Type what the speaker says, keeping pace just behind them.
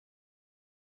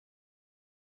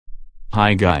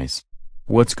Hi guys.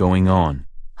 What's going on?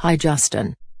 Hi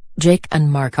Justin. Jake and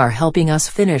Mark are helping us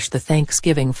finish the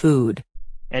Thanksgiving food.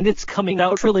 And it's coming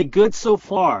out really good so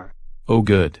far. Oh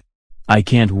good. I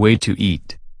can't wait to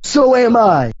eat. So am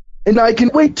I. And I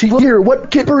can wait to hear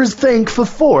what Kipper is thankful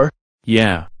for.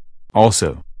 Yeah.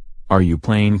 Also, are you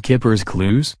playing Kipper's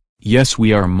Clues? Yes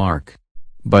we are, Mark.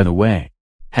 By the way,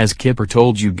 has Kipper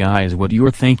told you guys what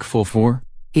you're thankful for?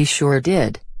 He sure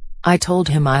did. I told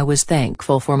him I was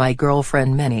thankful for my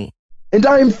girlfriend Minnie. And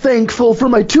I am thankful for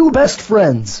my two best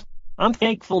friends. I'm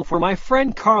thankful for my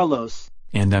friend Carlos.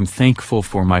 And I'm thankful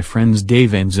for my friends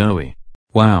Dave and Zoe.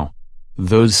 Wow.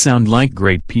 Those sound like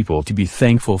great people to be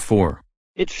thankful for.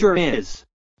 It sure is.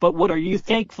 But what are you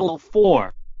thankful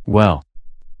for? Well,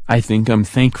 I think I'm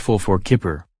thankful for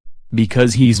Kipper.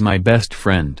 Because he's my best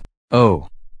friend. Oh.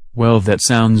 Well, that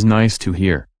sounds nice to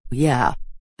hear. Yeah.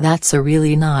 That's a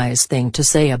really nice thing to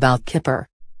say about Kipper.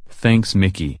 Thanks,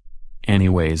 Mickey.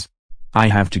 Anyways, I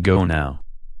have to go now.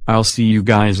 I'll see you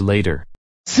guys later.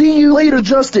 See you later,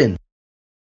 Justin.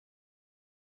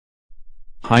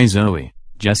 Hi Zoe,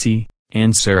 Jesse,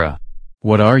 and Sarah.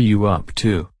 What are you up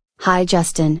to? Hi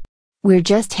Justin. We're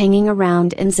just hanging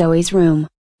around in Zoe's room.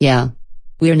 Yeah.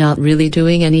 We're not really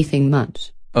doing anything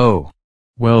much. Oh.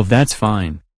 Well, that's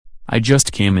fine. I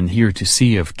just came in here to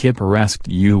see if Kipper asked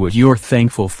you what you're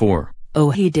thankful for. Oh,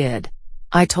 he did.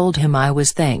 I told him I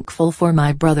was thankful for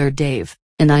my brother Dave.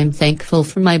 And I'm thankful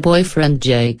for my boyfriend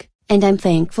Jake. And I'm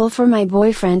thankful for my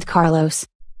boyfriend Carlos.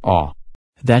 Aw.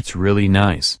 That's really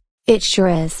nice. It sure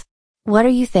is. What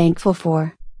are you thankful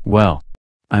for? Well,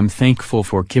 I'm thankful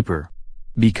for Kipper.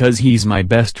 Because he's my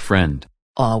best friend.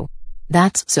 Oh.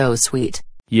 That's so sweet.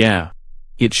 Yeah.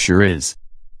 It sure is.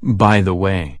 By the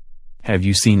way, have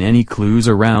you seen any clues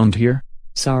around here?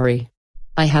 Sorry.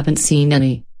 I haven't seen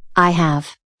any. I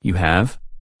have. You have?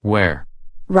 Where?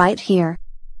 Right here.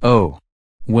 Oh.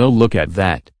 Well, look at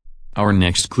that. Our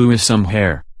next clue is some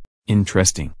hair.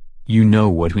 Interesting. You know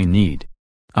what we need.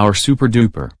 Our super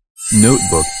duper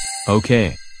notebook.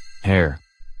 Okay. Hair.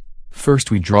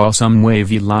 First we draw some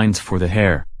wavy lines for the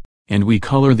hair. And we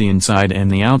color the inside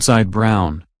and the outside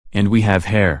brown. And we have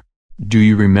hair. Do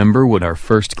you remember what our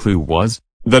first clue was?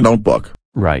 The notebook.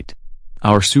 Right.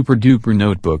 Our super duper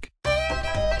notebook.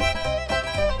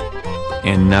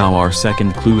 And now our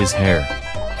second clue is hair.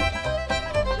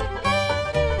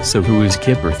 So who is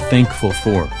Kipper thankful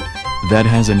for? That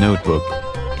has a notebook.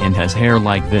 And has hair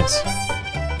like this.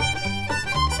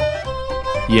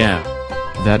 Yeah.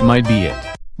 That might be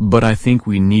it. But I think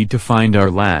we need to find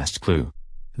our last clue.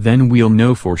 Then we'll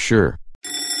know for sure.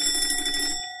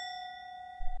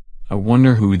 I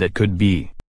wonder who that could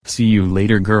be. See you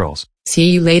later, girls. See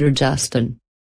you later, Justin.